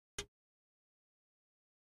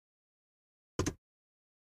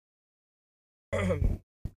Welcome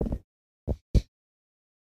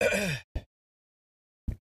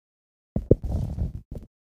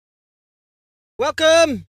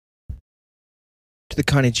to the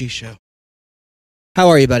Connie G Show. How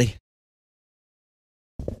are you, buddy?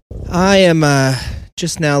 I am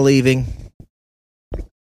just now leaving.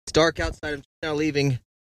 It's dark outside. I'm just now leaving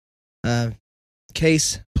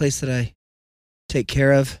place that I take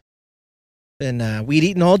care of. Been weed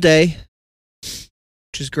eating all day,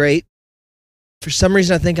 which is great. For some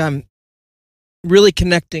reason, I think I'm really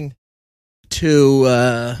connecting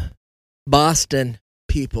to Boston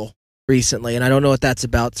people recently, and I don't know what that's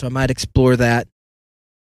about, so I might explore that.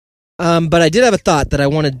 But I did have a thought that I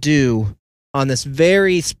want to do on this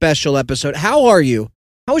very special episode. How are you?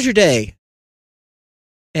 How was your day?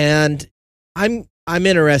 And I'm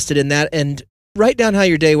interested in that, and write down how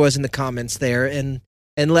your day was in the comments there, and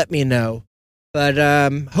let me know. But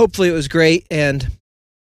hopefully it was great, and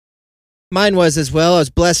mine was as well. I was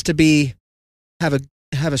blessed to have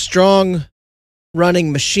a strong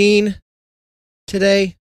running machine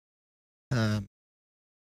today. I'm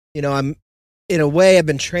in a way I've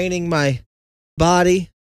been training my body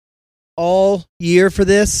all year for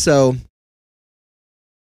this, so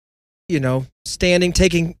standing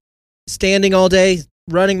all day,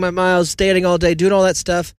 running my miles, standing all day, doing all that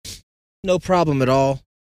stuff, no problem at all.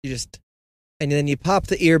 And then you pop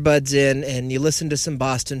the earbuds in and you listen to some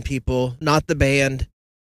Boston people, not the band,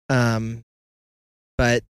 and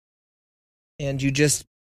you just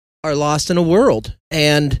are lost in a world.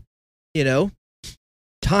 And,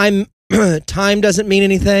 time doesn't mean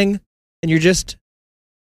anything, and you're just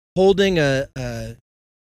holding a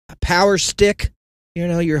power stick.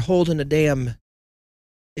 You're holding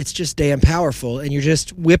it's just damn powerful, and you're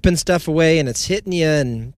just whipping stuff away, and it's hitting you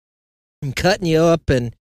and cutting you up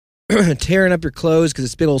and tearing up your clothes because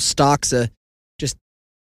it's big old stalks of just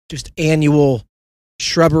annual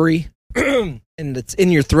shrubbery, and it's in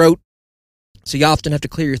your throat, so you often have to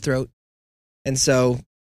clear your throat. And so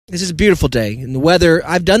this is a beautiful day, and the weather.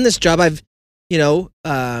 I've done this job. I've,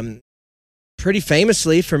 pretty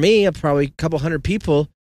famously for me, probably a couple hundred people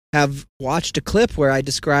have watched a clip where I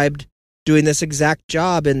described doing this exact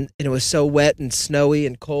job, and it was so wet and snowy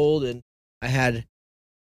and cold, and I had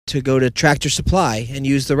to go to Tractor Supply and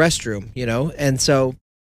use the restroom, and so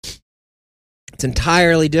it's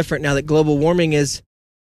entirely different now that global warming is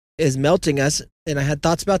melting us, and I had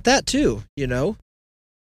thoughts about that too,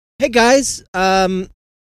 Hey guys,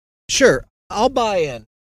 sure, I'll buy in.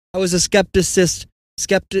 I was a skeptical.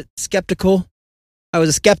 I was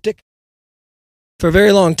a skeptic for a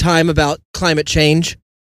very long time about climate change,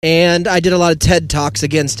 and I did a lot of TED Talks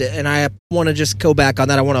against it, and I want to just go back on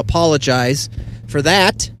that. I want to apologize for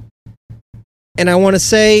that, and I want to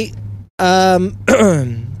say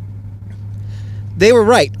they were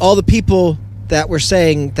right. All the people that were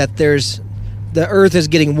saying that the Earth is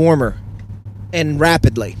getting warmer and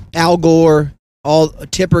rapidly. Al Gore,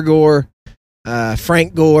 Tipper Gore,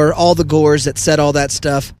 Frank Gore, all the Gores that said all that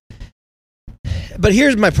stuff. But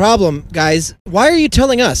here's my problem, guys. Why are you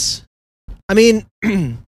telling us? I mean,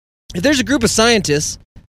 if there's a group of scientists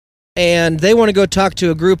and they want to go talk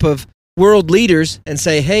to a group of world leaders and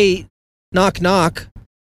say, hey, knock, knock,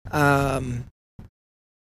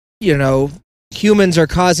 humans are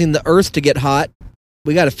causing the Earth to get hot.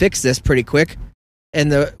 We got to fix this pretty quick.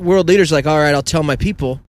 And the world leader's like, all right, I'll tell my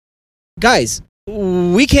people. Guys,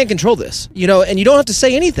 we can't control this, and you don't have to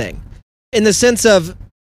say anything in the sense of,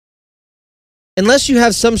 unless you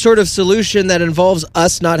have some sort of solution that involves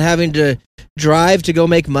us not having to drive to go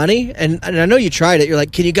make money. And I know you tried it. You're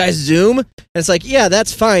like, can you guys Zoom? And it's like, yeah,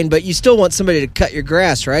 that's fine, but you still want somebody to cut your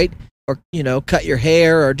grass, right? Or, cut your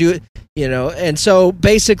hair or do it, and so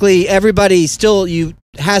basically everybody still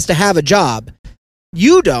has to have a job.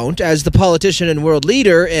 You don't, as the politician and world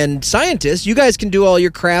leader and scientist. You guys can do all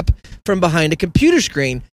your crap from behind a computer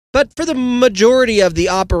screen. But for the majority of the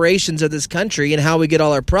operations of this country and how we get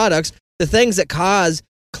all our products, the things that cause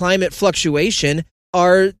climate fluctuation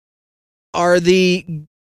are the,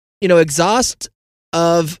 exhaust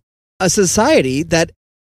of a society that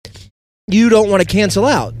you don't want to cancel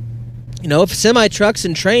out. If semi-trucks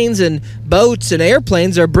and trains and boats and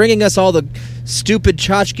airplanes are bringing us all the stupid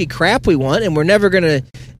tchotchke crap we want, and we're never going to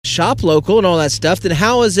shop local and all that stuff, then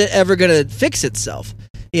how is it ever going to fix itself?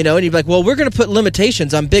 And you'd be like, well, we're going to put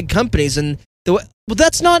limitations on big companies, and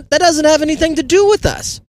that doesn't have anything to do with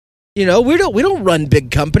us. We don't run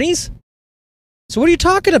big companies. So what are you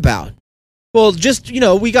talking about? Well, just,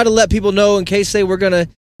 we got to let people know in case they were going to,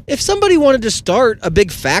 if somebody wanted to start a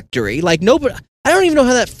big factory, like nobody, I don't even know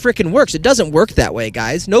how that frickin' works. It doesn't work that way,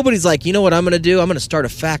 guys. Nobody's like, you know what I'm going to do? I'm going to start a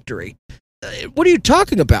factory. what are you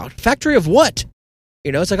talking about? Factory of what?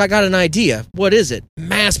 You know, it's like, I got an idea. What is it?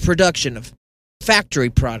 Mass production of factory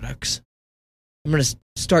products. I'm going to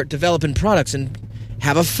start developing products and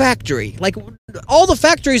have a factory. Like, all the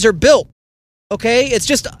factories are built, okay? It's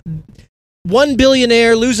just one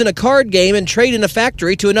billionaire losing a card game and trading a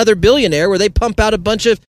factory to another billionaire where they pump out a bunch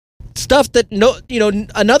of stuff that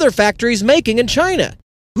another factory's making in China.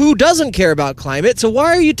 Who doesn't care about climate? So why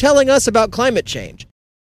are you telling us about climate change?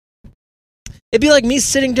 It'd be like me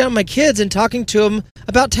sitting down with my kids and talking to them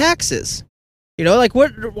about taxes. You know, like,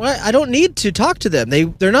 what? Why? I don't need to talk to them.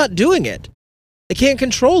 They're not doing it. They can't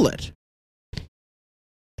control it.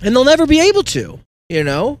 And they'll never be able to, you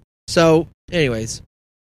know? So, anyways,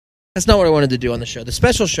 that's not what I wanted to do on the show. The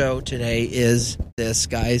special show today is this,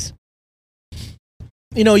 guys.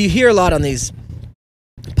 You know, you hear a lot on these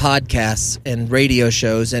podcasts and radio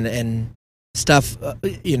shows and stuff,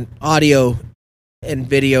 audio and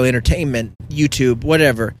video entertainment, YouTube,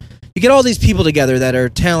 whatever. You get all these people together that are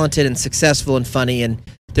talented and successful and funny, and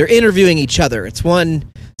they're interviewing each other. It's one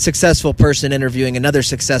successful person interviewing another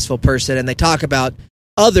successful person, and they talk about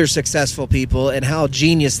other successful people and how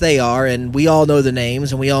genius they are, and we all know the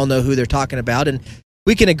names, and we all know who they're talking about, and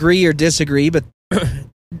we can agree or disagree, but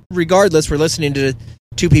regardless, we're listening to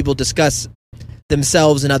two people discuss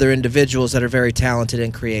themselves and other individuals that are very talented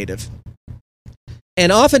and creative.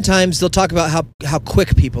 And oftentimes, they'll talk about how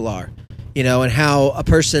quick people are, you know, and how a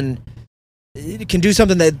person can do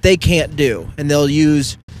something that they can't do, and they'll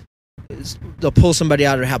pull somebody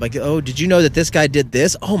out of their hat, like, oh, did you know that this guy did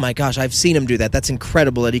this? Oh my gosh, I've seen him do that. That's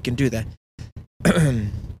incredible that he can do that.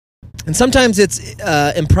 And sometimes it's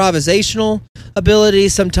improvisational ability.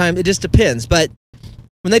 Sometimes it just depends. But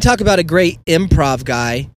when they talk about a great improv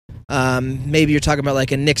guy, maybe you're talking about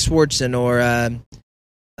like a Nick Swartzen or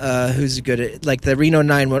who's good at, like, the Reno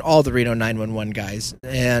 911, all the Reno 911 guys,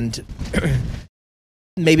 and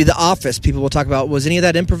maybe The Office. People will talk about, was any of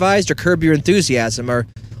that improvised, or Curb Your Enthusiasm, or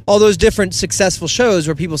all those different successful shows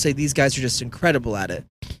where people say these guys are just incredible at it.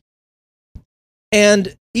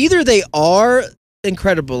 And either they are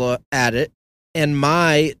incredible at it, and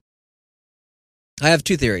I have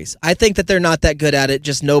two theories. I think that they're not that good at it,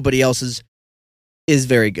 just nobody else is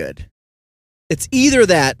very good. It's either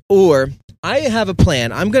that, or I have a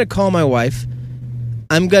plan. I'm going to call my wife.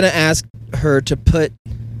 I'm going to ask her to put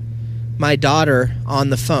my daughter on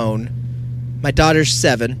the phone. My daughter's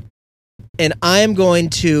 7. And I am going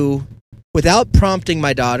to, without prompting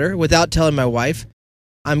my daughter, without telling my wife,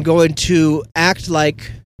 I'm going to act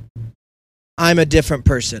like I'm a different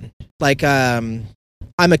person. Like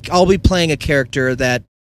I'll be playing a character that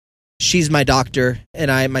she's my doctor,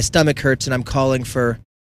 and my stomach hurts, and I'm calling for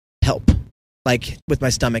help, like with my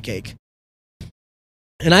stomach ache.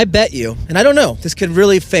 And I bet you, and I don't know, this could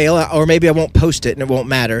really fail, or maybe I won't post it and it won't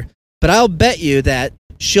matter, but I'll bet you that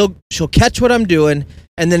she'll catch what I'm doing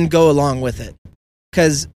and then go along with it.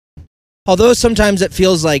 Because although sometimes it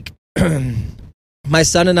feels like my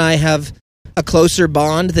son and I have a closer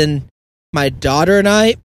bond than my daughter and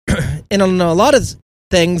I, and on a lot of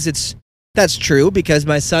things that's true, because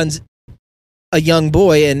my son's a young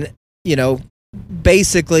boy and, you know,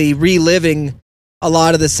 basically reliving a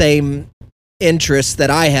lot of the same interests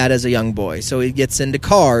that I had as a young boy. So he gets into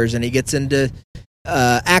cars, and he gets into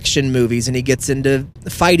action movies, and he gets into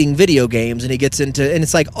fighting video games, and and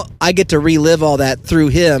it's like I get to relive all that through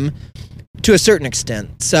him to a certain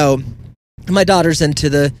extent. So my daughter's into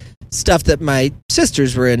the stuff that my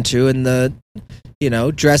sisters were into, and the, you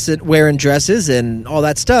know, wearing dresses and all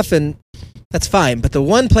that stuff, and that's fine. But the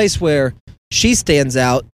one place where she stands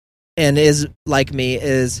out and is like me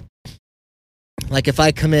is, like, if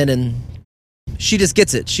I come in and she just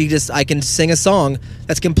gets it. I can sing a song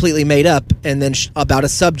that's completely made up, and then about a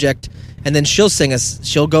subject, and then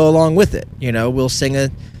she'll go along with it. You know, we'll sing a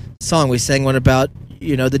song. We sang one about,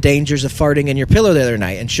 you know, the dangers of farting in your pillow the other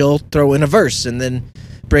night, and she'll throw in a verse, and then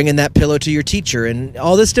bring in that pillow to your teacher, and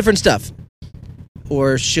all this different stuff.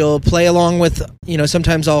 Or she'll play along with, you know,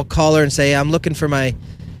 sometimes I'll call her and say, I'm looking for my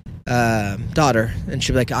daughter, and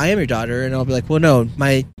she'll be like, I am your daughter, and I'll be like, well, no,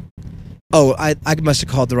 I must have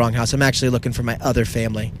called the wrong house. I'm actually looking for my other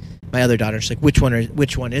family, my other daughter. She's like, which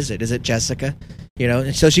one is it? Is it Jessica? You know,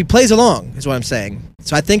 and so she plays along, is what I'm saying.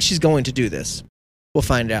 So I think she's going to do this. We'll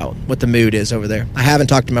find out what the mood is over there. I haven't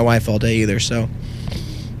talked to my wife all day either, so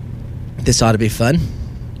this ought to be fun.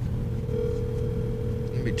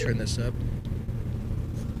 Let me turn this up.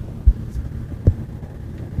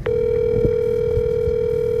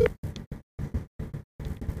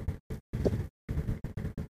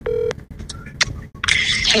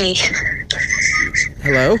 Hey.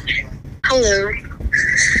 Hello? Hello.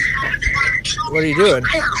 What are you doing?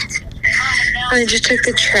 I just took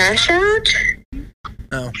the trash out.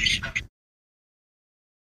 Oh.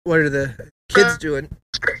 What are the kids doing?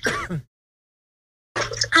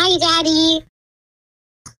 Hi, Daddy.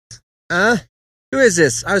 Huh? Who is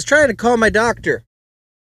this? I was trying to call my doctor.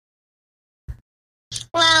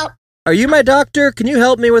 Well, Are you my doctor? Can you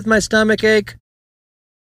help me with my stomach ache?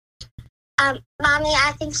 Mommy,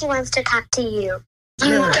 I think she wants to talk to you.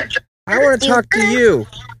 No, I want to talk to you.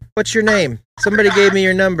 What's your name? Somebody gave me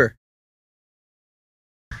your number.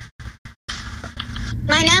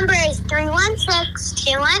 My number is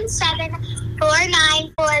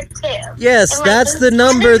 316-217-4942. Yes, that's the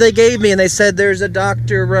number they gave me, and they said there's a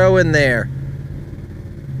Dr. Rowan there.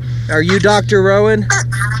 Are you Dr. Rowan?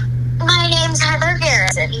 My name's Heather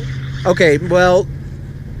Garrison. Okay, well,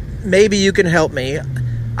 maybe you can help me.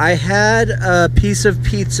 I had a piece of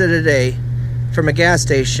pizza today from a gas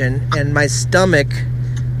station, and my stomach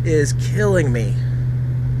is killing me.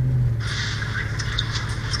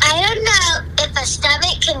 I don't know if a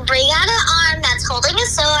stomach can bring out an arm that's holding a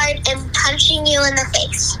sword and punching you in the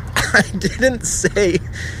face. I didn't say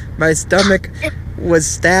my stomach was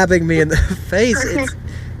stabbing me in the face.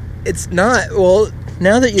 It's not. Well,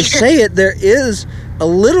 now that you say it, there is a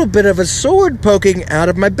little bit of a sword poking out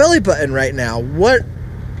of my belly button right now. What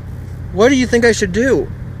do you think I should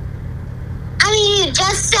do? I mean, you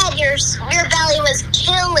just said your belly was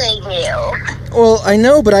killing you. Well, I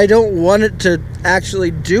know, but I don't want it to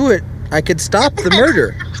actually do it. I could stop the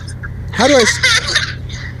murder. How do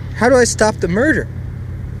I stop the murder?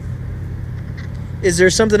 Is there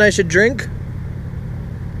something I should drink?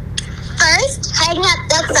 First, hang up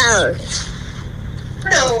the phone.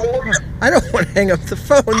 No. I don't want to hang up the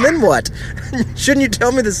phone. Then what? Shouldn't you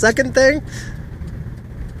tell me the second thing?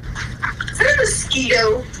 Is that a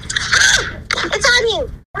mosquito? It's on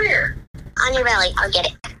you. Where? On your belly. I'll get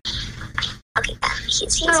it. Okay,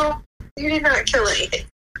 he's no, you did not kill anything.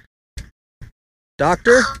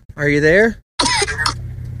 Doctor, are you there?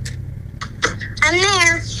 I'm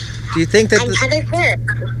there. Do you think that? I'm Heather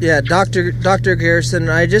Garrison. Yeah, Dr. Garrison.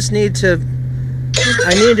 I need to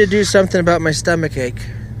do something about my stomach ache.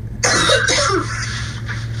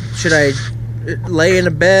 Should I lay in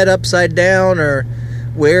a bed upside down, or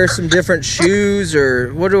wear some different shoes,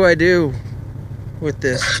 or what do I do with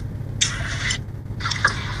this?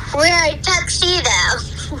 Wear a tuxedo.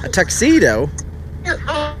 A tuxedo?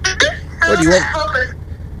 What do you want?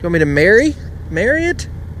 You want me to marry it?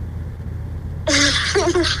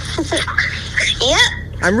 Yep.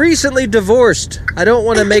 I'm recently divorced. I don't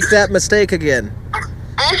want to make that mistake again.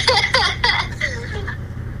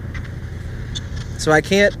 So I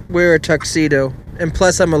can't wear a tuxedo. And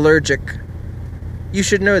plus I'm allergic. You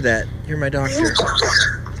should know that. You're my doctor.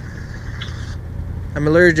 I'm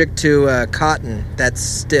allergic to cotton that's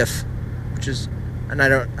stiff. And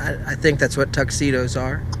I think that's what tuxedos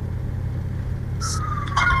are.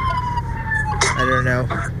 I don't know.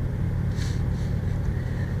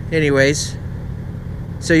 Anyways,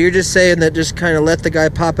 so you're just saying that just kind of let the guy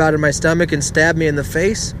pop out of my stomach and stab me in the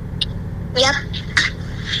face? Yep.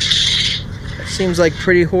 That seems like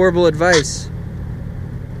pretty horrible advice.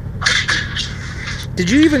 Did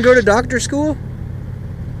you even go to doctor school?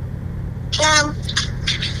 No.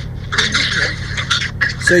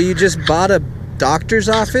 So you just bought a doctor's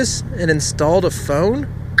office and installed a phone?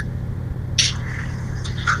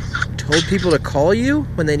 Told people to call you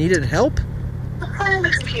when they needed help? Playing the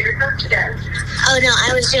computer, not today. Oh no,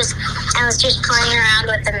 I was just playing around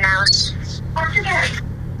with the mouse. Not today.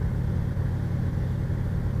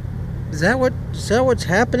 Is that what's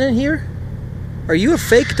happening here? Are you a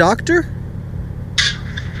fake doctor?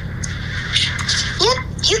 Yep,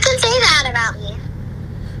 you can say that about me.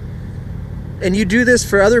 And you do this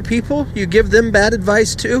for other people? You give them bad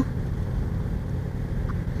advice too?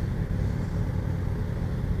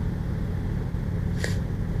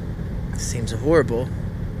 Seems horrible.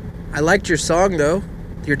 I liked your song though.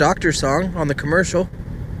 Your doctor song on the commercial.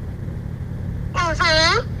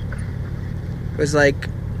 Mm-hmm. It was like,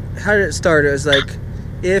 how did it start? It was like,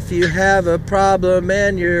 if you have a problem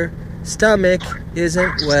and your stomach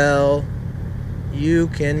isn't well, you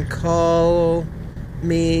can call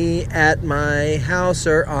me at my house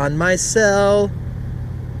or on my cell.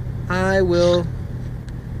 I will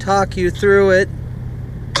talk you through it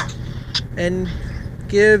and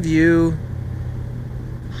give you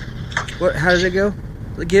how does it go?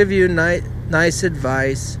 Give you nice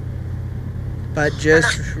advice, but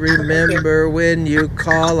just remember when you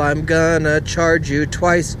call, I'm gonna charge you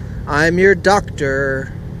twice. I'm your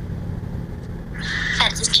doctor.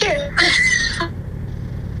 That's true.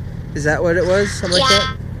 Is that what it was? Something like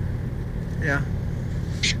that? Yeah.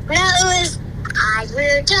 No, it was I'm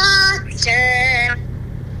your doctor.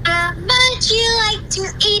 How much you like to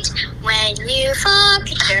eat when you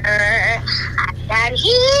factor? I'm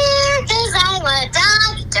here because I'm a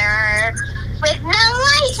doctor with no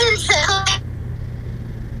license.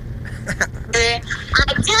 I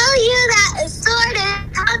tell you that it's sort of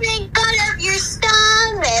coming out of your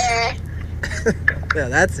stomach. Yeah,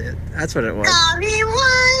 that's it. That's what it was. Call me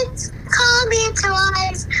once, call me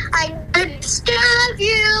twice. I could stab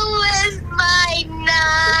you with my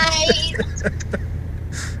knife.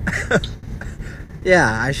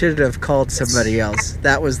 Yeah, I should have called somebody else.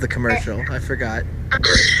 That was the commercial. I forgot.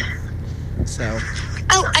 So.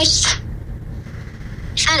 Oh, I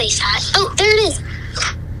thought I saw it. Oh, there it is.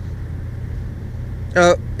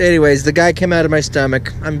 Oh, anyways, the guy came out of my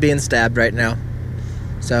stomach. I'm being stabbed right now.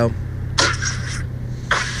 So.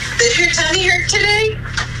 Did your tummy hurt today?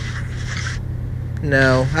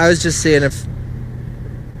 No, I was just seeing if...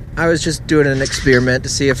 I was just doing an experiment to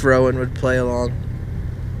see if Rowan would play along.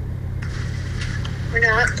 We're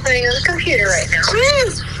not playing on the computer right now.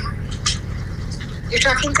 You're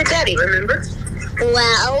talking to Daddy, remember?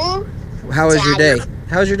 Well, How was your day? Daddy.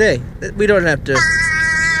 How was your day? We don't have to...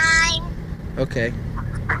 fine. Okay.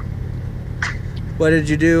 What did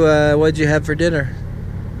you do? What did you have for dinner?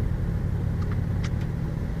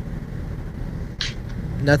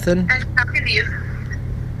 Nothing? I'm talking to you.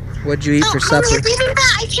 What'd you eat for supper? Honey, leave it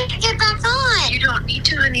back. I can't get back on. You don't need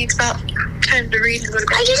to, honey. It's about time to read and go to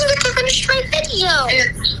bed. I didn't get to finish my video.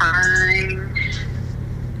 It's fine.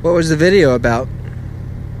 What was the video about?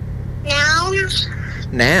 Nouns.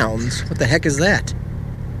 Nouns? What the heck is that?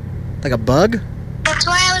 Like a bug? That's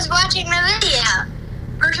why I was watching the video.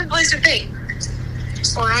 Person, place, or thing.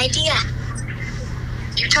 Or idea.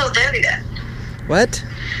 You told Daddy that. What?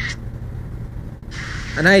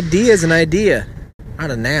 An idea is an idea,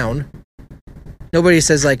 not a noun. Nobody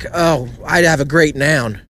says like, oh, I have a great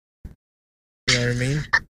noun. You know what I mean?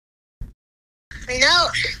 No,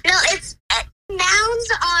 it's nouns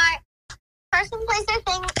are person, place, or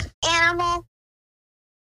thing, animal,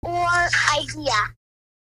 or idea.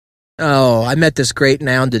 Oh, I met this great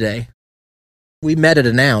noun today. We met at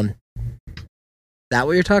a noun. That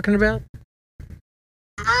what you're talking about?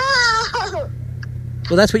 Oh,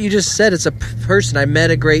 Well, that's what you just said. It's a person. I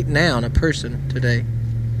met a great noun, a person, today.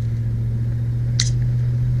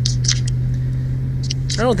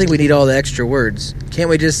 I don't think we need all the extra words. Can't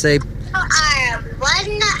we just say... you are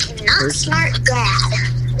one not Person. smart dad.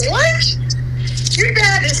 What? Your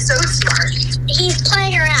dad is so smart. He's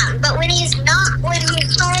playing around, but when he's playing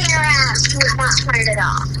around, he's not smart at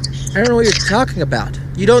all. I don't know what you're talking about.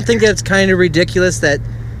 You don't think it's kind of ridiculous that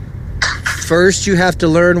first you have to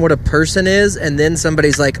learn what a person is, and then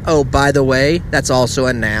somebody's like, oh, by the way, that's also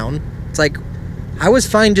a noun? It's like, I was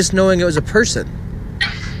fine just knowing it was a person.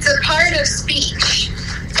 It's a part of speech.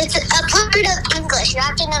 It's a part of English. You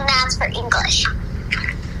have to know math for English.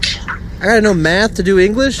 I gotta know math to do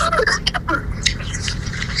English?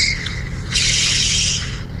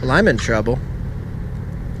 Well, I'm in trouble.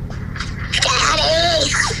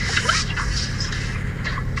 Daddy!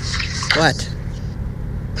 What?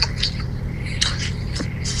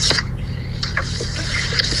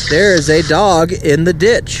 There is a dog in the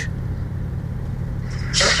ditch.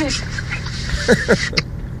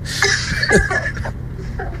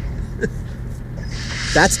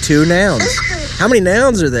 That's 2 nouns. How many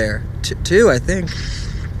nouns are there? 2, I think.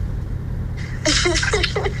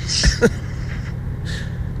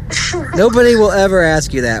 Nobody will ever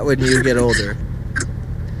ask you that when you get older.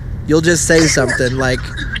 You'll just say something like,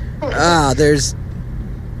 there's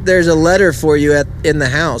a letter for you in the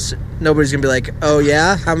house. Nobody's gonna be like, oh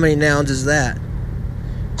yeah? How many nouns is that?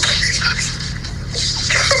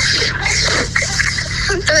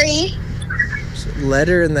 3.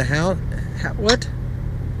 Letter in the house? What?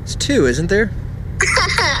 It's 2, isn't there?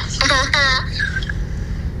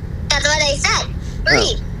 That's what I said.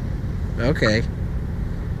 3. Okay.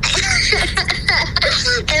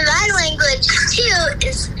 In my language, 2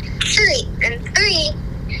 is 3, and 3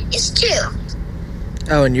 is 2.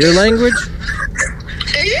 Oh, in your language?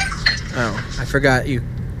 Oh, I forgot you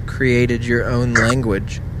created your own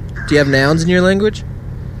language. Do you have nouns in your language?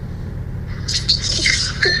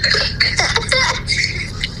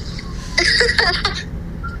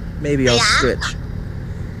 Maybe I'll switch.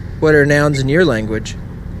 What are nouns in your language?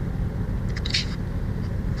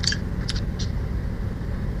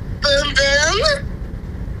 Boom, boom.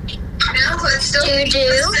 Now let's still be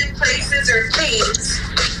Doo-doo. person, places, or things.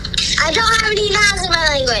 I don't have any nouns in my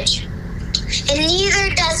language. And neither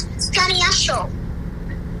does Scaniasho.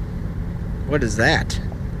 What is that?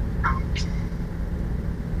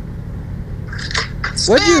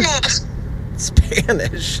 What'd you... Spanish.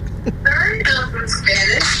 Spanish. There are no in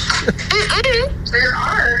Spanish. There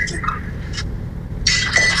are.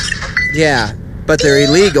 Yeah, but they're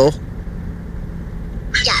illegal.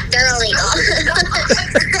 Yeah, they're illegal.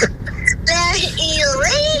 They're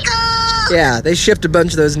illegal. Yeah, they shipped a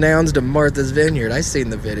bunch of those nouns to Martha's Vineyard. I seen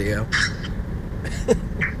the video.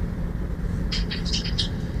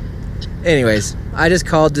 Anyways, I just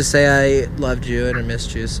called to say I loved you and I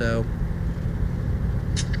missed you, so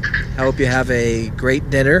I hope you have a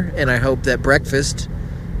great dinner, and I hope that breakfast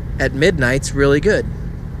at midnight's really good.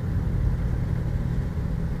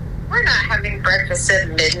 We're not having breakfast at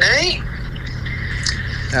midnight.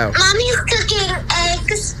 Oh. Mommy's cooking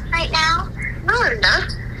eggs right now. No, I'm not.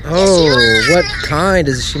 Oh, what kind?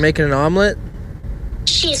 Is she making an omelet?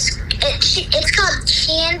 It's called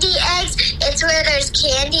candy eggs. It's where there's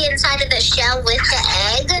candy inside of the shell with the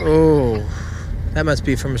egg. Oh, that must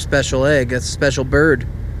be from a special egg. That's a special bird.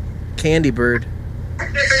 Candy bird.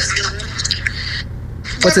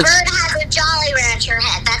 What's The it? bird has a Jolly Rancher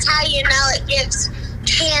head. That's how you know it gives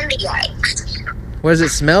candy eggs. What does it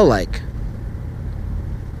smell like?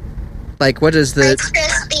 Like, what is the... Like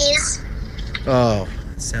Krispies. Oh,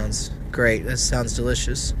 that sounds great. That sounds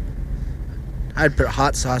delicious. I'd put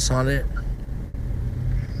hot sauce on it.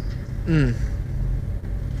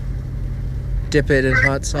 Dip it in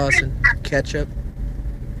hot sauce and ketchup.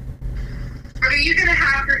 What are you going to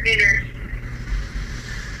have for dinner?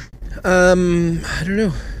 I don't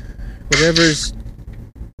know. Whatever's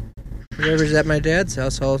at my dad's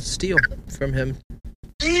house, I'll steal from him.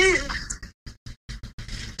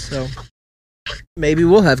 So, maybe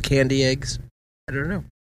we'll have candy eggs. I don't know.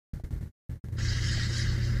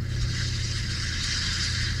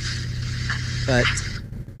 But,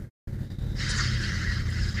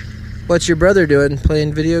 what's your brother doing?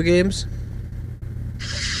 Playing video games?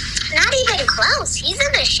 Not even close. He's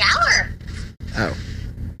in the shower. Oh.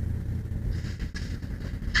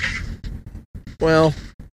 Well,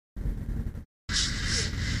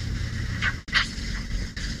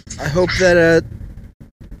 I hope that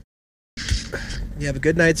you have a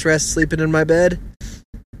good night's rest sleeping in my bed.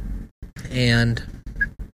 And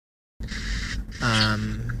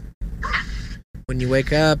when you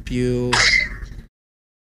wake up, you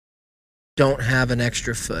don't have an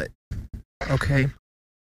extra foot. Okay?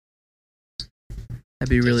 That'd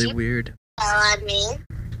be really weird. On me.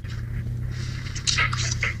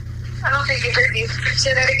 I don't think you heard me.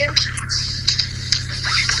 Say that again.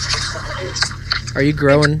 Are you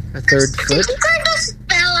growing a third Did foot? you kind of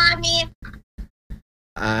spell on me?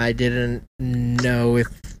 I didn't know if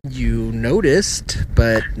you noticed,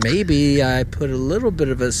 but maybe I put a little bit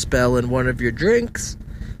of a spell in one of your drinks,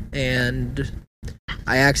 and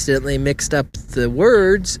I accidentally mixed up the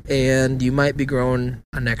words, and you might be growing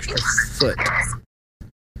an extra foot.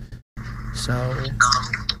 So,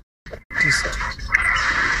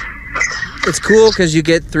 it's cool because you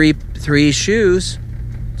get three shoes,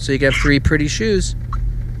 so you get 3 pretty shoes.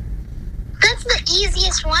 That's the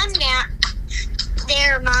easiest one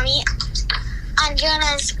there, Mommy. On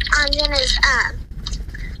Jonah's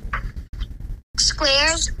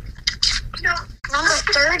squares. No. Number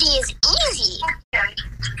 30 is easy.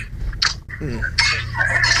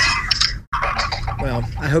 Well,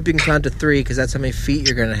 I hope you can count to 3 because that's how many feet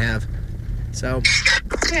you're going to have. So,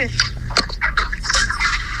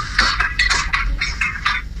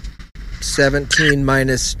 17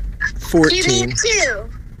 minus 14. You need 2.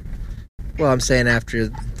 Well, I'm saying after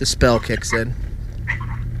the spell kicks in.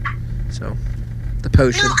 So, the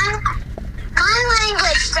potion. No, my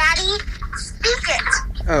language, Daddy. Speak it.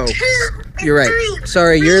 Oh, 2 you're and right. 3.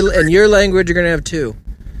 Sorry, in your language, you're going to have 2.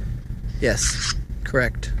 Yes,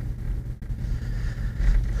 correct.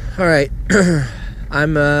 All right.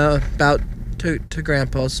 I'm about to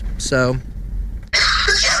Grandpa's, so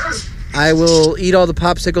I will eat all the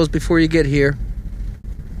popsicles before you get here.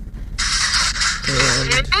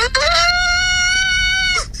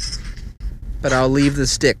 But I'll leave the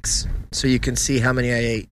sticks so you can see how many I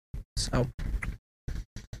ate. So,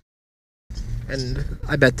 and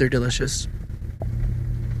I bet they're delicious.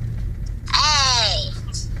 Hey.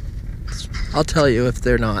 I'll tell you if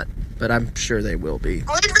they're not, but I'm sure they will be. We've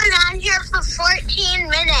been on here for 14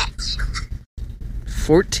 minutes.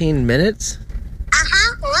 14 minutes?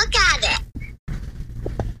 Uh-huh. Look at it.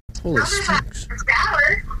 Holy smokes.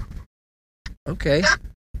 Shower. Okay. Talk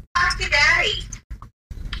to Daddy.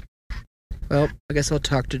 Well, I guess I'll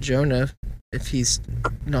talk to Jonah if he's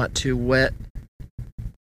not too wet.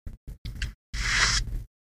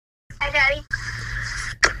 Hi, Daddy.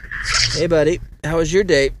 Hey, buddy. How was your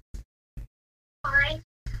date? Fine.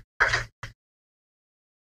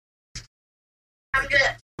 I'm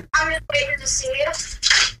good. I'm just excited to see you.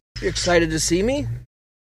 You're excited to see me?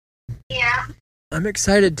 Yeah. I'm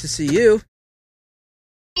excited to see you.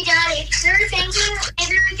 Hey, Daddy, we were thinking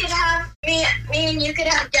maybe we could have, me and you could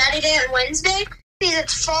have Daddy Day on Wednesday, because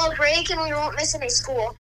it's fall break and we won't miss any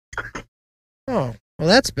school. Oh, well,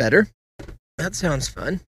 that's better. That sounds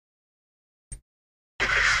fun.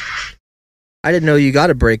 I didn't know you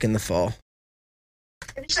got a break in the fall.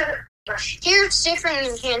 Here it's different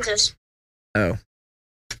in Kansas. Oh.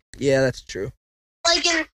 Yeah, that's true. We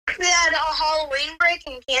had a Halloween break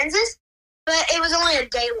in Kansas, but it was only a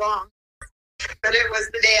day long. But it was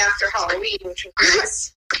the day after Halloween, which was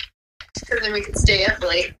nice. Because then we could stay up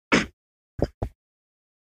late.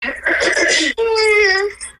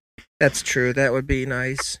 That's true. That would be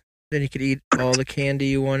nice. Then you could eat all the candy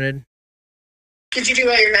you wanted. Did you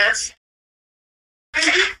do all your math?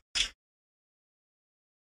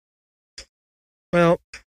 Well,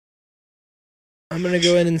 I'm going to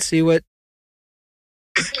go in and see what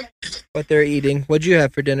they're eating. What'd you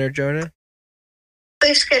have for dinner, Jonah?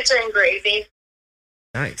 Biscuits and gravy.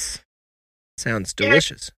 Nice. Sounds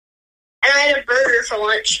delicious. And I had a burger for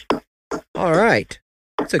lunch. All right.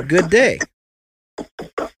 It's a good day. The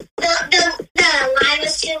line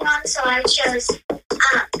was too long, so I chose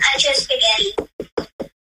spaghetti.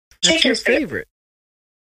 That's your favorite.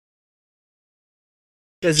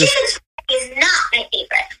 Chicken spaghetti is not my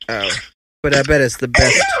favorite. Oh, but I bet it's the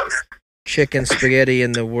best chicken spaghetti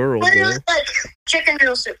in the world. Literally, like chicken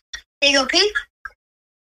noodle soup. There you go, pee.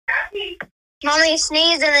 Mommy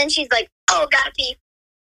sneezed, and then she's like, "Oh, gotta pee."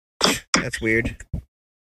 That's weird.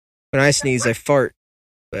 When I sneeze, I fart.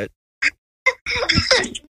 But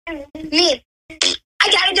me, I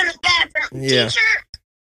gotta go to the bathroom. Yeah. Teacher.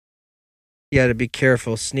 you got to be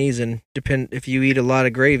careful sneezing. If you eat a lot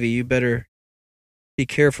of gravy, you better be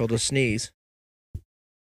careful to sneeze.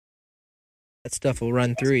 That stuff will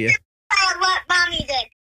run through you. What Mommy did.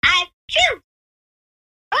 I chewed.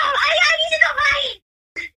 Oh, I need to go potty.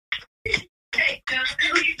 Okay,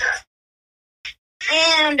 you're done.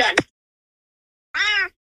 And I'm done.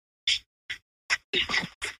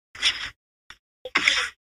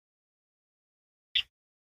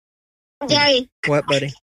 Daddy, What,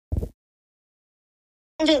 buddy?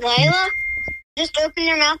 Delilah just opened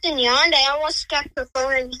her mouth and yawned. I almost stuck the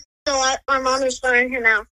phone in our Mommy's phone in her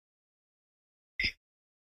mouth.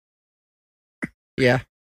 Yeah,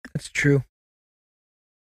 that's true.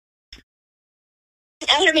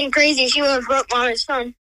 That would have been crazy. She would have broke Mommy's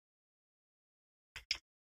phone.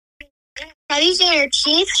 Have you seen her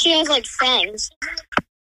teeth? She has like fangs.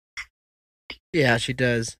 Yeah, she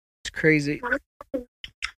does. It's crazy.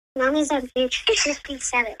 Mommy's on page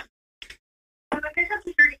 57.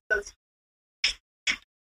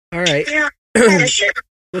 All right. Yeah.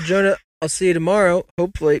 Well, Jonah, I'll see you tomorrow,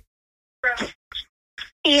 hopefully.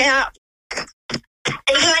 Yeah. Are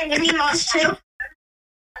you going to be moms too?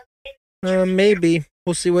 Maybe.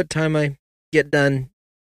 We'll see what time I get done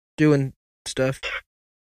doing stuff.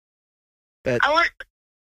 But I want.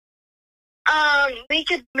 We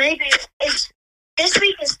could maybe. This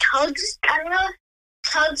week is Tug's. I don't know.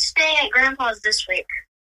 Tug's staying at Grandpa's this week.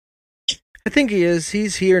 I think he is.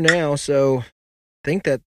 He's here now, so I think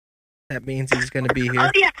that means he's going to be here. Oh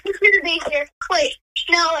yeah, he's gonna be here. Wait,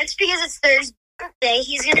 no, it's because it's Thursday.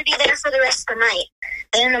 He's gonna be there for the rest of the night.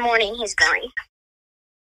 Then in the morning he's going.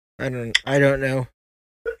 I don't know.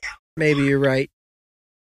 Maybe you're right.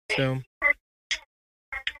 So,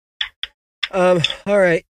 all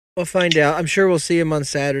right. We'll find out. I'm sure we'll see him on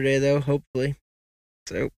Saturday, though. Hopefully.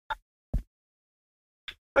 So.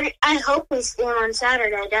 I hope we see him on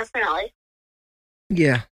Saturday. Definitely.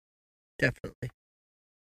 Yeah, definitely.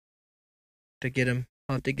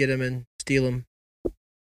 I'll have to get him and steal him.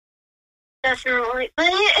 Definitely. But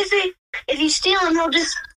if you steal him, he'll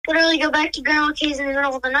just literally go back to Grandma Kay's in the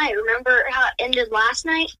middle of the night. Remember how it ended last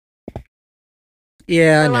night?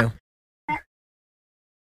 Yeah, I know.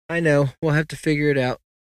 I know. We'll have to figure it out.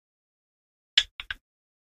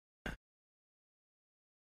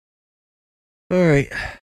 All right.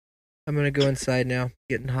 I'm going to go inside now.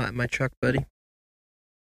 Getting hot in my truck, buddy.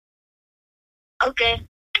 Okay.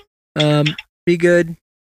 Be good.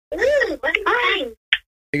 Ooh, what's mine?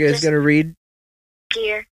 You guys going to read?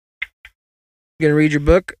 Dear. You going to read your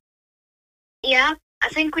book? Yeah, I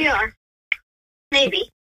think we are. Maybe.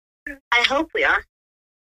 I hope we are.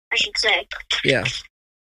 I should say. Yeah.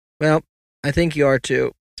 Well, I think you are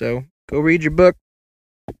too. So go read your book.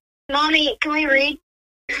 Mommy, can we read?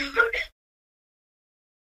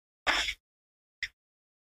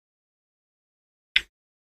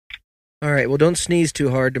 All right. Well, don't sneeze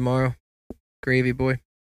too hard tomorrow, Gravy boy.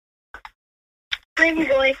 Gravy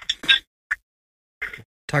boy.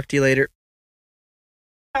 Talk to you later.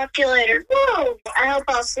 Talk to you later. Whoa! I hope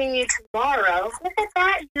I'll see you tomorrow. Look at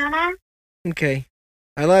that, Jonah. Okay.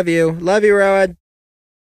 I love you. Love you, Rowan.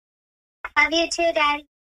 Love you too, Daddy.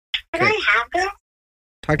 Can Okay. I have this?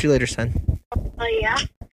 Talk to you later, son. Oh, yeah.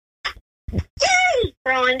 Yay!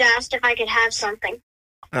 Rowan asked if I could have something.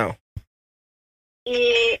 Oh.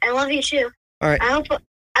 Yeah, I love you too. All right. I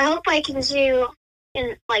hope I can see you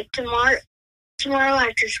in tomorrow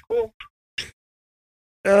after school.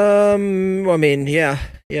 I mean, yeah.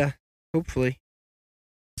 Hopefully.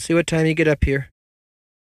 See what time you get up here.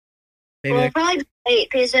 Maybe. Well, probably 8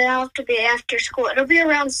 because it'll have to be after school. It'll be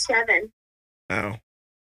around 7. Oh.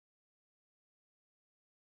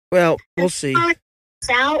 Well, we'll see. It's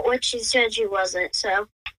out, which she said she wasn't. So.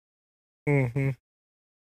 Mm-hmm.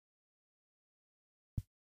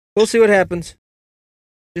 We'll see what happens.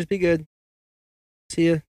 Just be good. See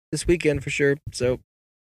you this weekend for sure. So.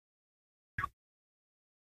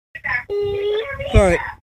 All right.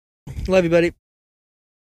 Love you, buddy.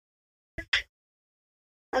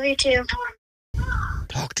 Love you too.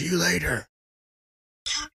 Talk to you later.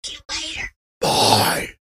 Talk to you later. Bye.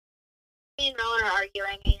 Me and Rowan are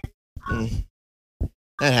arguing again.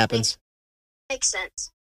 That happens. Makes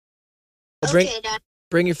sense. Well, Okay, Dad.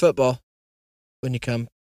 bring your football when you come.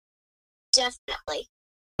 Definitely.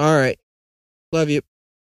 All right. Love you.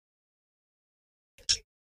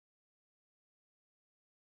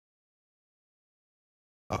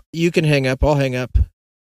 You can hang up. I'll hang up.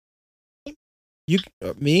 You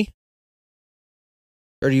me?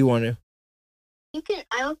 Or do you want to? You can.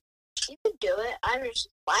 You can do it.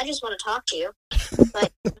 I just want to talk to you.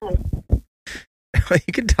 But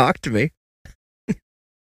You can talk to me.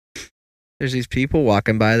 There's these people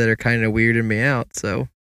walking by that are kind of weirding me out, so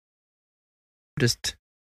just.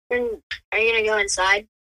 are you gonna go inside?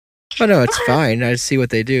 Oh no, it's fine. I just see what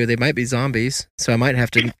they do. They might be zombies, so I might have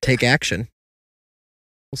to take action.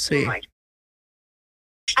 We'll see. Oh my.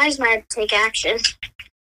 I just might have to take action.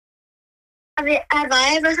 Have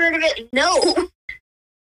I ever heard of it? No.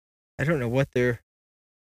 I don't know what they're.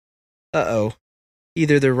 Uh-oh.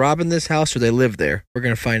 Either they're robbing this house or they live there. We're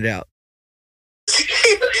gonna find out.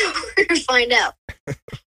 We're gonna find out.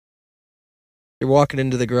 You're walking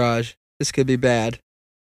into the garage. This could be bad.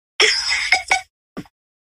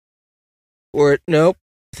 Or nope.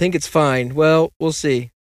 I think it's fine. Well, we'll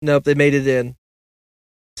see. Nope, they made it in.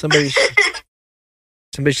 Somebody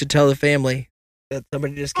should tell the family that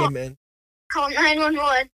somebody just came in. Call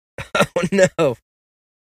 911. Oh no.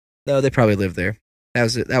 No, they probably live there.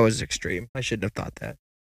 That was extreme. I shouldn't have thought that.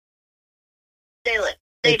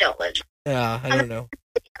 They don't live. Yeah, I don't know.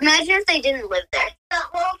 Imagine if they didn't live there. The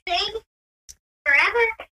whole thing?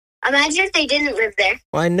 Forever? Imagine if they didn't live there.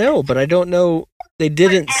 Well, I know, but I don't know. They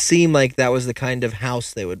didn't seem like that was the kind of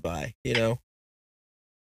house they would buy, you know?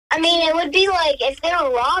 I mean, it would be like, if they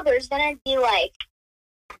were robbers, then it'd be like,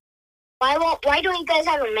 why don't you guys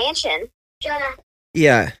have a mansion? Jonah,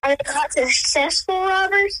 Yeah, are they not successful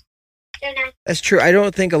robbers? Jonah. that's true. I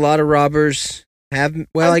don't think a lot of robbers have,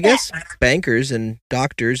 well, I guess bankers and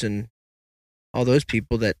doctors and all those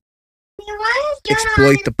people that Why is Jonah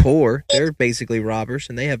exploit the poor. They're basically robbers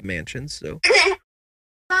and they have mansions, so.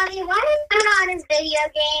 Mommy, why is Jonah on his video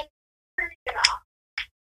game? Turn it off.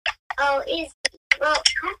 Oh, yes.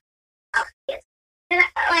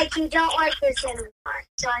 Like, you don't like this anymore,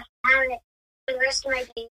 so I can have it for the rest of my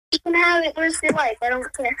day. You can have it the rest of your life. I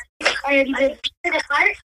don't care. I already did it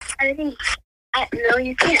apart. No,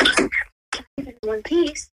 you can't. It's one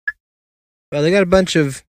piece. Well, they got a bunch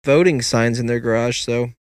of voting signs in their garage, so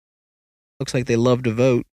looks like they love to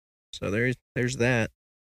vote. So there's that.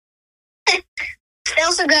 They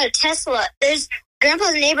also got a Tesla.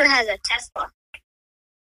 Grandpa's neighbor has a Tesla.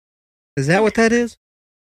 Is that what that is?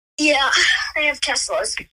 Yeah, they have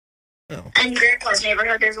Teslas. Oh. And Grandpa's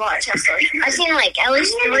neighborhood, there's a lot of Teslas. I've seen like at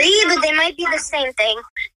least 3, but they might be the same thing.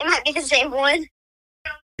 They might be the same one.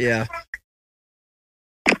 Yeah.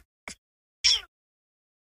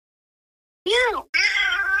 Yeah.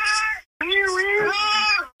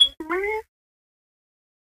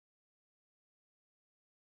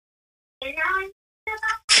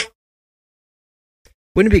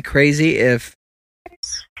 Wouldn't it be crazy if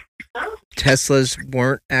Teslas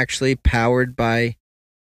weren't actually powered by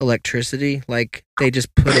electricity? Like they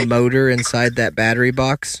just put a motor inside that battery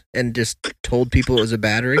box and just told people it was a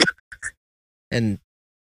battery? And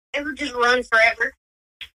it would just run forever.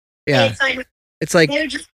 yeah, it's like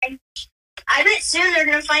I bet soon they're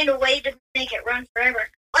gonna find a way to make it run forever.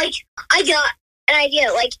 Like I got an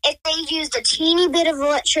idea. Like if they used a teeny bit of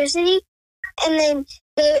electricity, and then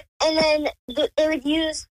they would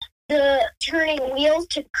use the turning wheel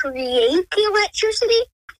to create the electricity,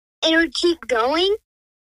 and it would keep going.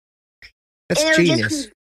 That's And it would genius.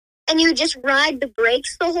 and you would just ride the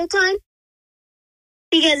brakes the whole time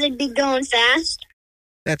because it'd be going fast.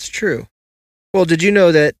 That's true. Well, did you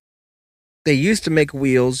know that they used to make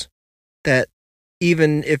wheels that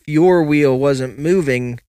even if your wheel wasn't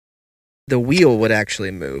moving, the wheel would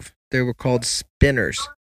actually move? They were called spinners.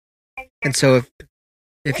 And so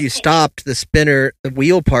if you stopped the spinner, the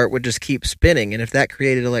wheel part would just keep spinning. And if that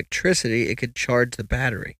created electricity, it could charge the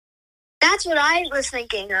battery. That's what I was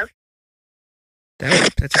thinking of.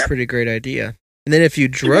 That's a pretty great idea. And then if you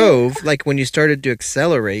drove, like when you started to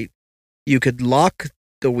accelerate, you could lock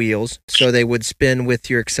the wheels so they would spin with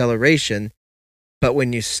your acceleration. But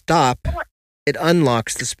when you stop, it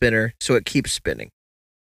unlocks the spinner so it keeps spinning.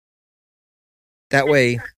 That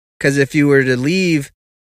way, because if you were to leave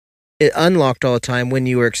it unlocked all the time, when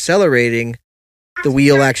you were accelerating, the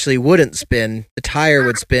wheel actually wouldn't spin. The tire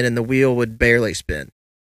would spin and the wheel would barely spin.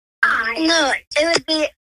 No, it would be,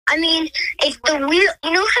 I mean, if the wheel,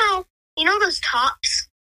 you know those tops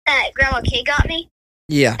that Grandma Kay got me?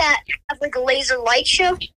 Yeah. That have like a laser light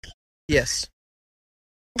show? Yes.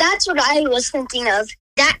 That's what I was thinking of.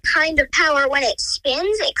 That kind of power, when it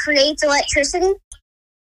spins, it creates electricity.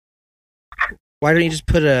 Why don't you just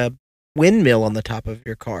put a windmill on the top of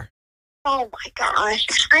your car? Oh my gosh.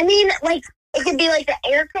 I mean, like, it could be like the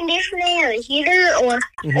air conditioning or the heater, or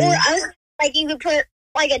like you could put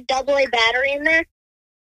like a AA battery in there.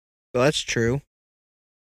 Well, that's true.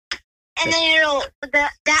 And then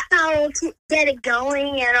that power will get it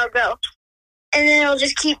going, and it'll go. And then it'll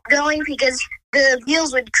just keep going because the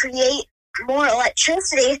wheels would create more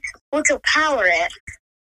electricity, which will power it.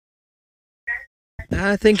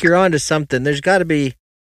 I think you're onto something. There's got to be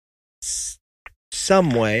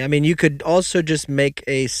some way. I mean, you could also just make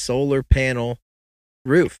a solar panel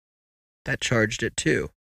roof that charged it too.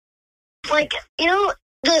 Like,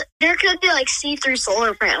 there could be like see-through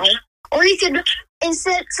solar panel. Or you could,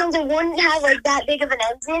 instead something wouldn't have like that big of an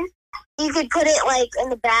engine, you could put it like in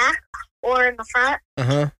the back or in the front.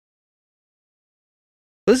 Uh-huh.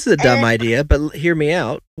 This is a dumb idea, but hear me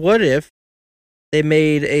out. What if they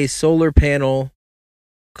made a solar panel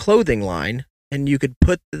clothing line and you could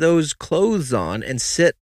put those clothes on and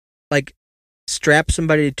strap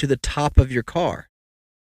somebody to the top of your car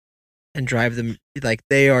and drive them like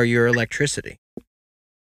they are your electricity?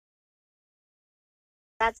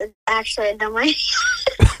 That's actually a dumb idea.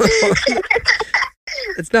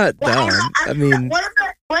 It's not dumb. I mean, what if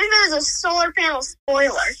it was a solar panel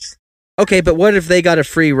spoiler? Okay, but what if they got a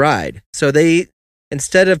free ride? So they,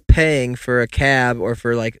 instead of paying for a cab or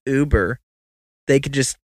for like Uber, they could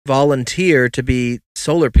just volunteer to be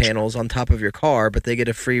solar panels on top of your car, but they get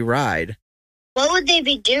a free ride. What would they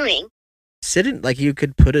be doing? You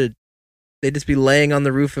could they'd just be laying on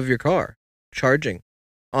the roof of your car, charging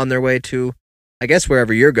on their way to, I guess,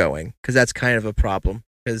 wherever you're going, because that's kind of a problem,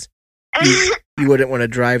 because you wouldn't want to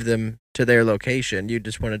drive them to their location. You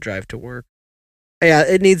just want to drive to work. Yeah,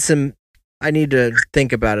 I need to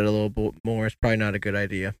think about it a little bit more. It's probably not a good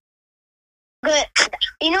idea. But,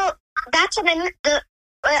 that's what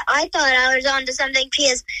I thought I was onto something,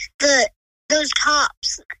 because those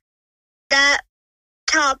tops, that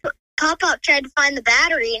Pop-Up tried to find the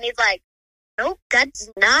battery, and he's like, nope, that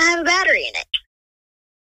does not have a battery in it.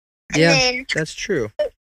 And then, that's true.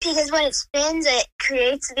 Because when it spins, it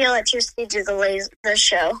creates the electricity to the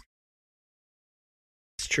show.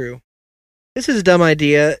 It's true. This is a dumb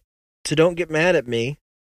idea, so don't get mad at me.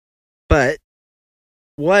 But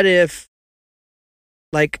what if,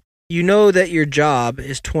 that your job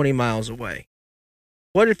is 20 miles away?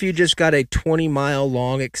 What if you just got a 20-mile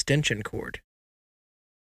long extension cord?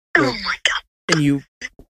 Oh my God. And you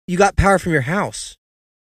got power from your house.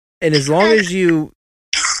 And as long as you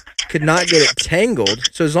could not get it tangled,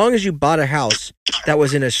 so as long as you bought a house that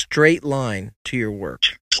was in a straight line to your work.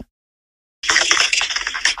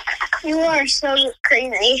 You are so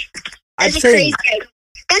crazy. That's a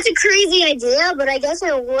crazy idea, but I guess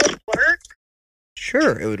it would work.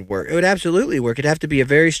 Sure, it would work. It would absolutely work. It'd have to be a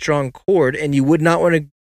very strong cord, and you would not want to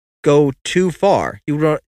go too far. You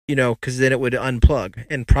would, because then it would unplug,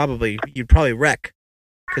 and you'd probably wreck,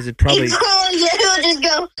 because it would unplug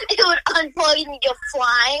and go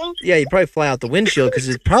flying. Yeah, you'd probably fly out the windshield, because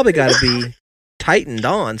it's probably got to be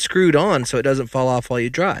screwed on, so it doesn't fall off while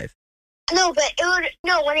you drive. No, but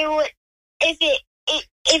if it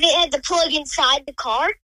had the plug inside the car,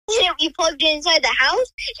 you plugged it inside the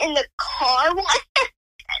house, and the car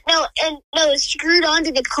it's screwed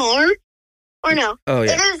onto the car, or no? Oh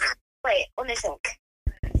yeah. It is. Wait, let me think.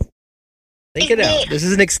 Think it out. This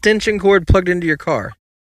is an extension cord plugged into your car.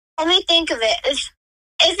 Let me think of it. If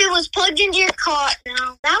it was plugged into your car,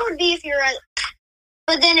 no, that would see if you're.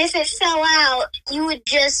 But then if it fell out, you would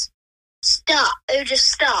just stop. It would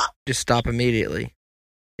just stop. Just stop immediately.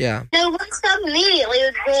 Yeah. No, it wouldn't stop immediately.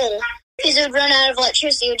 It would roll because it would run out of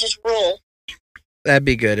electricity. It would just roll. That'd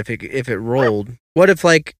be good if it rolled. What if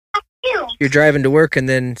like you're driving to work and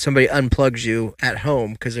then somebody unplugs you at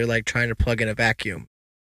home because they're like trying to plug in a vacuum?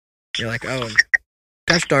 You're like, oh,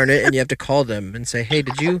 gosh darn it, and you have to call them and say, hey,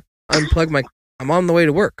 did you unplug my? I'm on the way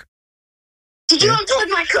to work. Did you unplug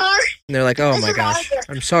my car? And they're like, oh my gosh,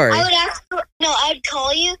 I'm sorry. I would ask. No, I'd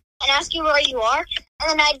call you and ask you where you are,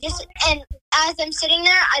 and then and as I'm sitting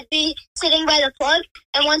there, I'd be sitting by the plug,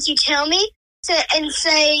 and once you tell me and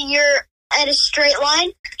say you're at a straight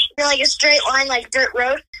line, you're like a straight line, like dirt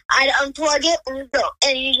road, I'd unplug it and go,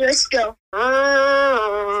 and you just go.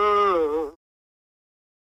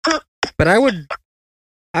 But I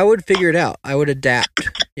would figure it out. I would adapt.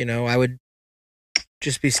 You know, I would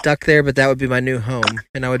just be stuck there, but that would be my new home,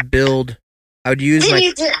 and I would use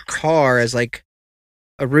my car as like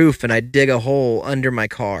a roof, and I'd dig a hole under my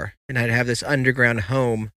car, and I'd have this underground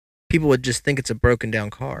home. People would just think it's a broken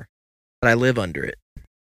down car, but I live under it.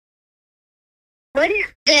 What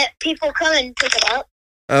if that people come and pick it up?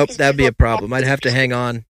 Oh, that'd be a problem. I'd have to hang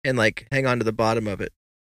on to the bottom of it.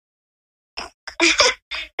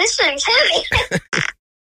 This thing's heavy.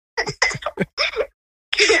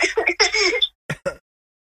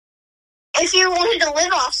 If you wanted to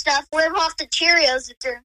live off stuff, live off the Cheerios. It's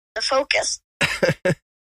the focus.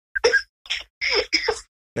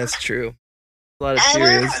 That's true. A lot of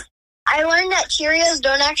Cheerios. I learned that Cheerios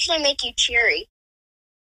don't actually make you cheery.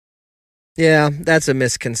 Yeah, that's a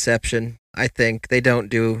misconception. I think they don't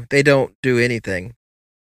do anything.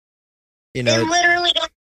 You know, they literally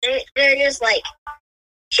don't. They're just like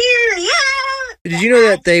cheery. Yeah. Did you know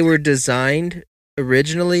that they were designed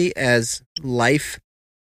originally as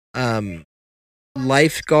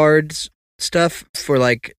lifeguards stuff for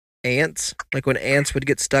like ants? Like when ants would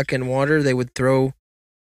get stuck in water, they would throw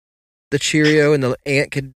the Cheerio and the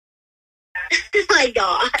ant could oh my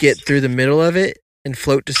God. Get through the middle of it and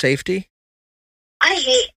float to safety. I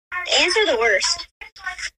hate ants are the worst.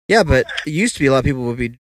 Yeah, but it used to be a lot of people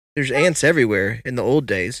there's ants everywhere in the old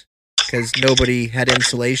days because nobody had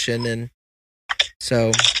insulation, and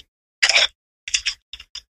so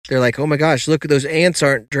they're like, oh my gosh, look, those ants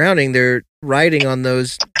aren't drowning. They're riding on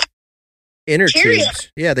those inner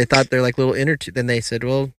tubes. Yeah, they thought they're like little inner tubes. Then they said,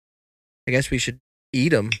 well, I guess we should eat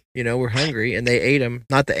them. You know, we're hungry. And they ate them.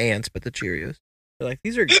 Not the ants, but the Cheerios. They're like,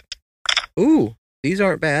 these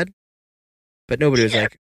aren't bad. But nobody was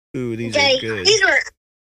like, ooh, these are good. These were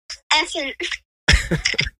effing.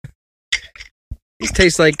 These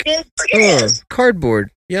taste like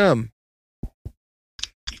cardboard. Yum.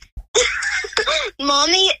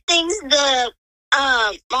 Mommy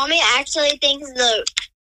actually thinks the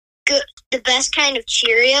best kind of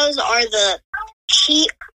Cheerios are the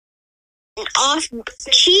cheap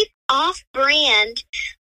off-brand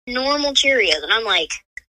normal Cheerios, and I'm like,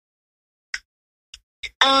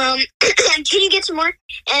 can you get some more? And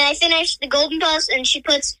I finished the Golden Puffs, and she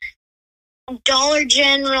puts Dollar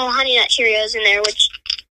General Honey Nut Cheerios in there, which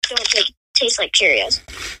don't taste like Cheerios.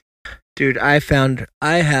 Dude, I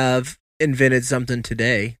have invented something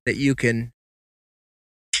today that you can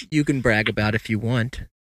brag about if you want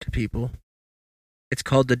to people. It's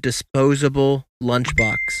called the disposable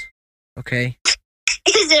lunchbox. Okay?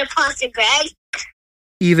 Is it a plastic bag?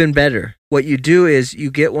 Even better. What you do is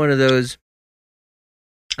you get one of those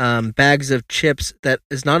bags of chips that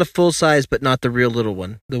is not a full size, but not the real little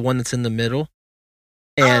one. The one that's in the middle.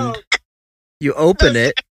 And you open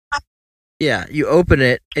it. Yeah, you open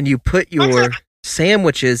it and you put your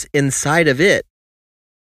sandwiches inside of it.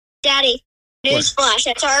 Daddy, newsflash,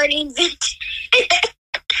 that's already invented.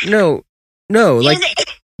 No, like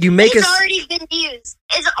you make It's already been used.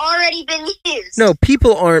 It's already been used. No,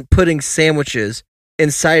 people aren't putting sandwiches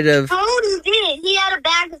inside of... Oh, he did. He had a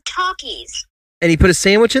bag of Takis. And he put a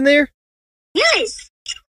sandwich in there? Yes.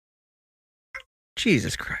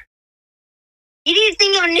 Jesus Christ. You need to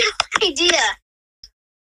think of a new idea.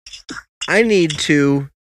 I need to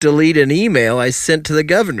delete an email I sent to the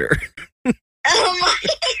governor. Oh my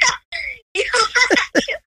God.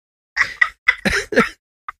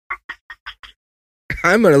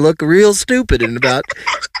 I'm going to look real stupid in about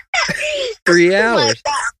 3 hours.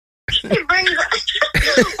 He brings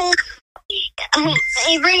the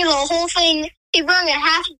whole thing. He brought a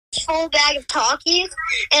half full bag of Takis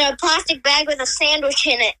and a plastic bag with a sandwich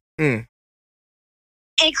in it. Mm.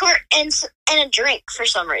 And a drink for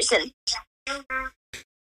some reason.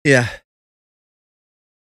 Yeah.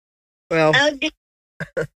 Well, I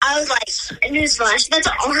was like, newsflash, that's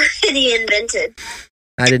already invented.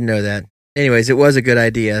 I didn't know that. Anyways, it was a good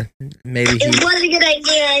idea. Maybe It was a good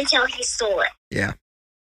idea until he stole it. Yeah.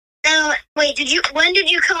 Now, wait, when did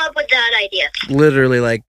you come up with that idea? Literally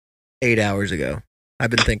like 8 hours ago.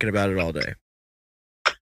 I've been thinking about it all day.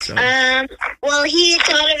 So. Well, he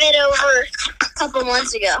thought of it over a couple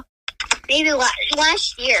months ago. Maybe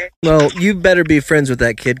last year. Well, you better be friends with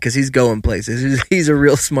that kid because he's going places. He's a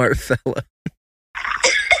real smart fella.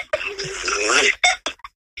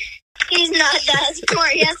 He's not that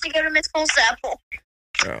smart. He has to go to Miss Holsapple.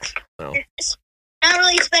 Oh, well. Not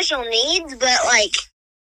really special needs, but, like,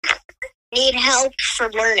 need help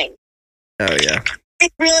for learning. Oh, yeah.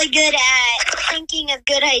 He's really good at thinking of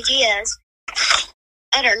good ideas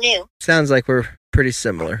that are new. Sounds like we're pretty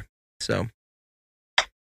similar. So.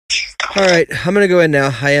 All right, I'm going to go in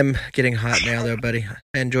now. I am getting hot now, though, buddy.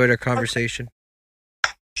 I enjoyed our conversation.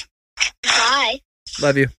 Bye.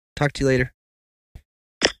 Love you. Talk to you later.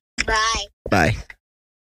 Bye. Bye.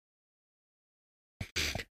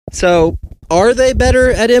 So, are they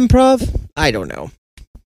better at improv? I don't know.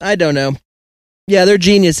 Yeah, they're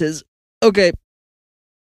geniuses. Okay.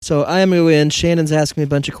 So, I am going to go in. Shannon's asking me a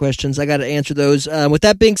bunch of questions. I got to answer those. With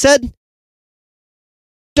that being said,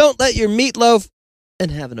 don't let your meatloaf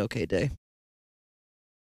and have an okay day.